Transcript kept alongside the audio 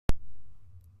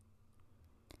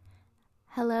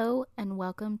Hello, and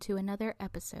welcome to another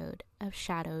episode of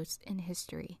Shadows in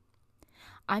History.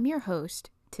 I'm your host,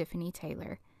 Tiffany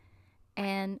Taylor,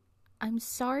 and I'm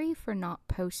sorry for not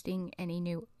posting any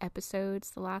new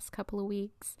episodes the last couple of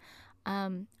weeks.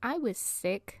 I was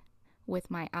sick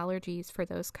with my allergies for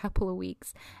those couple of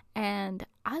weeks, and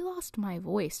I lost my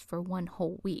voice for one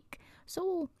whole week,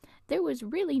 so there was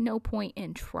really no point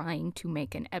in trying to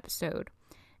make an episode.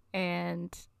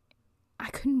 And I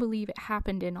couldn't believe it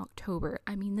happened in October.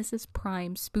 I mean, this is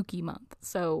prime spooky month,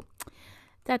 so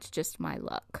that's just my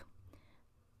luck.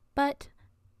 But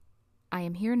I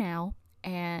am here now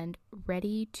and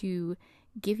ready to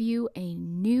give you a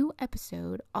new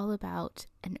episode all about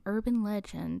an urban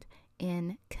legend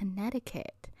in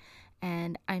Connecticut.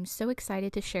 And I'm so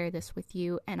excited to share this with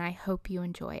you, and I hope you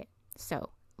enjoy it.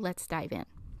 So let's dive in.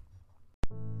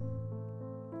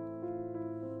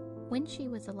 When she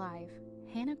was alive,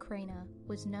 Hannah Cranna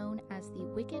was known as the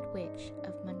Wicked Witch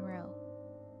of Monroe,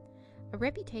 a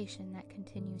reputation that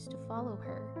continues to follow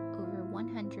her over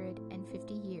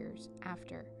 150 years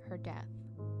after her death.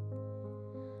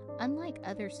 Unlike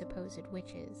other supposed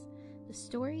witches, the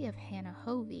story of Hannah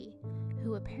Hovey,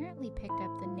 who apparently picked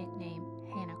up the nickname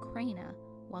Hannah Cranna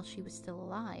while she was still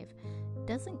alive,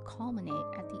 doesn't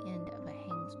culminate at the end of a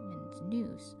hangman's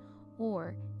noose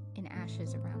or in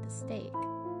ashes around a stake.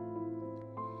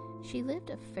 She lived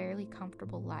a fairly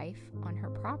comfortable life on her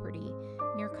property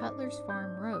near Cutler's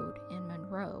Farm Road in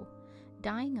Monroe,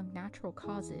 dying of natural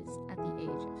causes at the age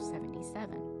of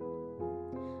 77.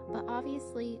 But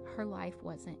obviously, her life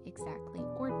wasn't exactly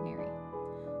ordinary,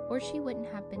 or she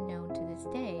wouldn't have been known to this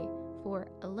day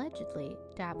for allegedly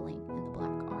dabbling in the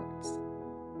black arts.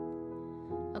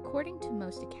 According to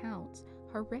most accounts,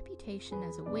 her reputation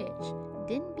as a witch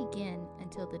didn't begin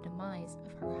until the demise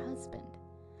of her husband,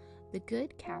 the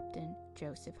good Captain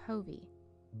Joseph Hovey,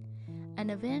 an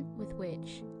event with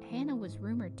which Hannah was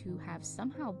rumored to have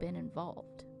somehow been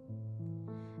involved.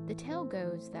 The tale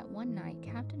goes that one night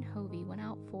Captain Hovey went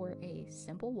out for a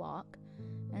simple walk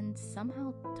and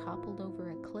somehow toppled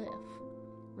over a cliff,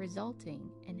 resulting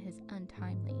in his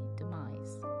untimely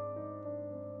demise.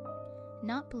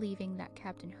 Not believing that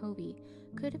Captain Hovey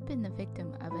could have been the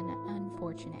victim of an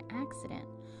unfortunate accident,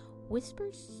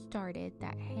 whispers started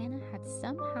that Hannah had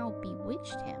somehow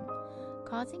bewitched him,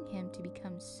 causing him to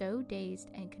become so dazed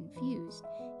and confused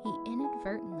he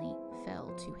inadvertently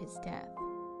fell to his death.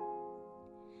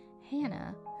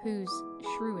 Hannah, whose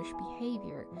shrewish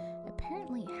behavior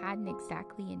apparently hadn't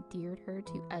exactly endeared her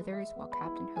to others while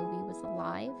Captain Hovey was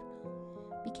alive,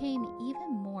 became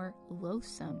even more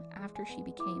loathsome after she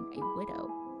became a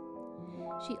widow.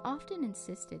 She often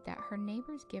insisted that her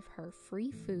neighbors give her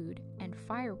free food and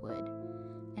firewood,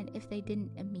 and if they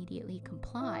didn't immediately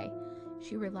comply,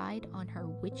 she relied on her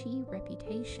witchy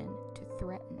reputation to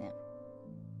threaten them.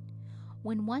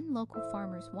 When one local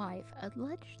farmer's wife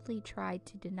allegedly tried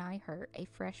to deny her a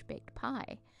fresh-baked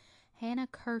pie, Hannah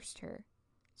cursed her,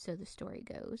 so the story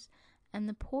goes, and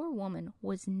the poor woman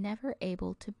was never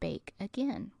able to bake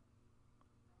again.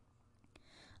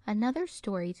 Another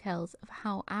story tells of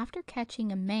how after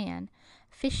catching a man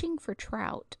fishing for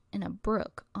trout in a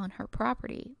brook on her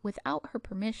property without her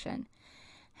permission,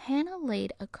 Hannah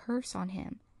laid a curse on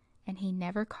him and he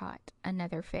never caught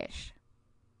another fish.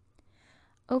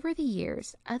 Over the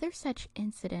years, other such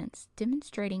incidents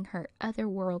demonstrating her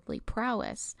otherworldly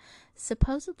prowess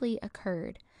supposedly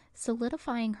occurred,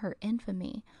 solidifying her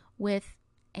infamy with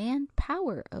and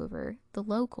power over the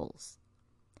locals.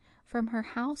 From her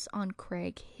house on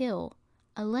Craig Hill,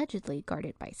 allegedly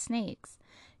guarded by snakes,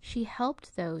 she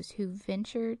helped those who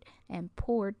ventured and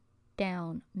poured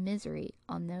down misery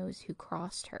on those who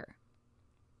crossed her.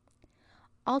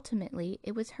 Ultimately,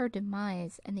 it was her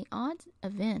demise and the odd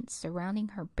events surrounding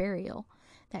her burial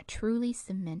that truly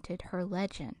cemented her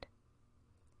legend.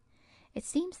 It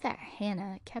seems that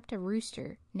Hannah kept a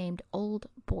rooster named Old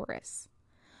Boris,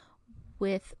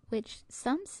 with which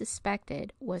some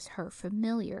suspected was her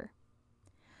familiar.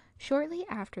 Shortly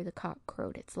after the cock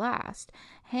crowed its last,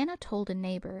 Hannah told a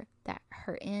neighbor that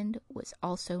her end was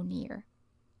also near.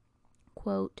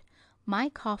 Quote, "My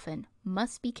coffin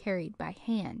must be carried by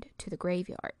hand to the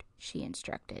graveyard," she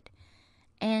instructed,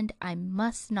 "and I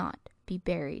must not be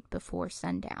buried before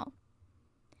sundown."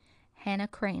 Hannah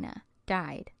Cranna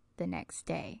died the next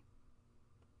day.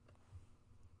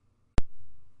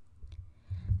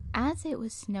 As it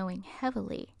was snowing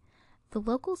heavily, the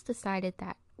locals decided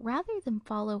that rather than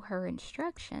follow her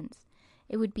instructions,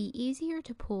 it would be easier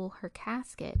to pull her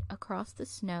casket across the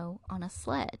snow on a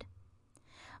sled.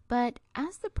 But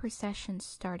as the procession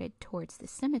started towards the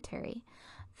cemetery,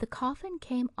 The coffin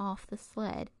came off the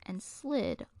sled and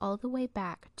slid all the way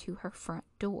back to her front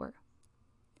door.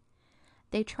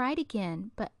 They tried again,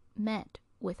 but met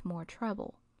with more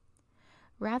trouble.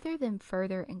 Rather than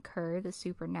further incur the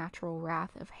supernatural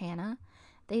wrath of Hannah,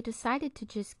 they decided to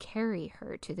just carry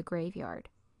her to the graveyard.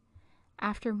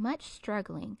 After much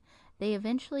struggling, they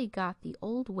eventually got the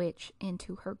old witch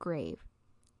into her grave,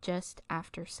 just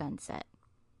after sunset.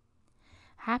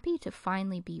 Happy to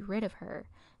finally be rid of her,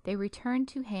 they returned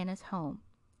to Hannah's home,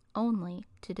 only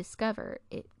to discover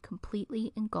it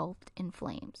completely engulfed in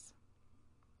flames.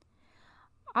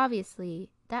 Obviously,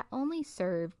 that only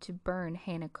served to burn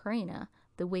Hannah Crana,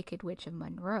 the Wicked Witch of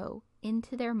Monroe,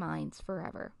 into their minds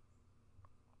forever.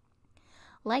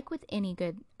 Like with any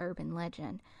good urban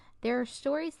legend, there are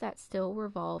stories that still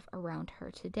revolve around her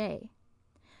today.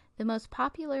 The most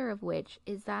popular of which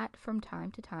is that from time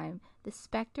to time, the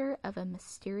specter of a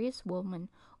mysterious woman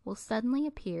will suddenly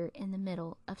appear in the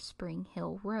middle of Spring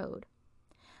Hill Road,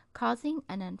 causing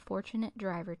an unfortunate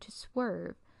driver to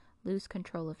swerve, lose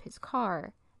control of his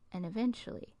car, and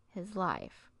eventually his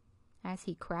life, as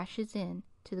he crashes in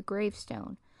to the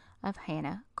gravestone of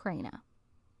Hannah Crana.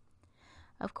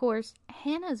 Of course,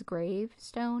 Hannah's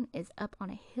gravestone is up on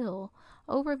a hill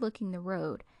overlooking the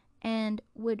road and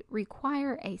would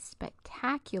require a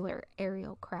spectacular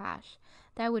aerial crash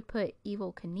that would put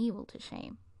Evel Knievel to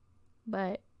shame.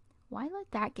 But why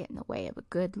let that get in the way of a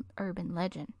good urban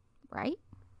legend, right?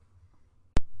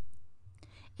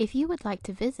 If you would like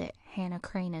to visit Hannah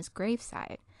Crana's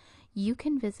gravesite, you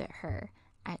can visit her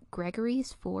at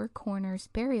Gregory's Four Corners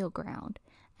Burial Ground,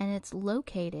 and it's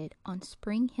located on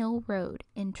Spring Hill Road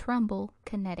in Trumbull,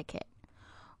 Connecticut,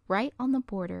 right on the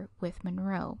border with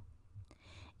Monroe.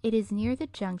 It is near the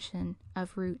junction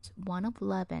of routes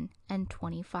 111 and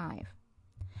 25.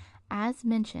 As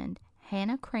mentioned,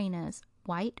 Hannah Crana's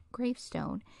white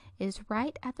gravestone is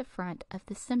right at the front of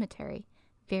the cemetery,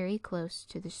 very close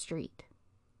to the street.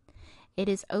 It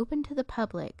is open to the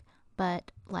public,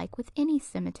 but like with any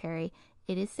cemetery,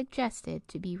 it is suggested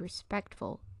to be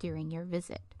respectful during your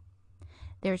visit.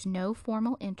 There's no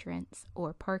formal entrance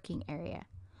or parking area.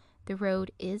 The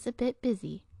road is a bit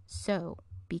busy, so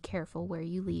be careful where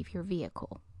you leave your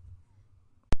vehicle.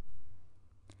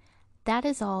 That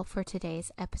is all for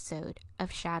today's episode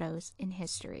of Shadows in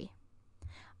History.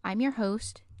 I'm your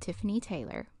host, Tiffany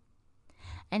Taylor,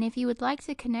 and if you would like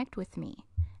to connect with me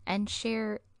and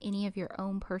share any of your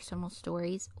own personal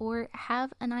stories or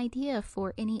have an idea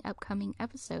for any upcoming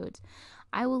episodes,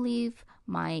 I will leave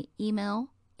my email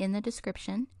in the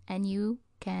description and you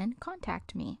can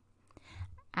contact me.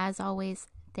 As always,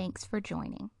 thanks for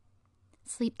joining.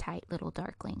 Sleep tight, little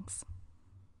darklings.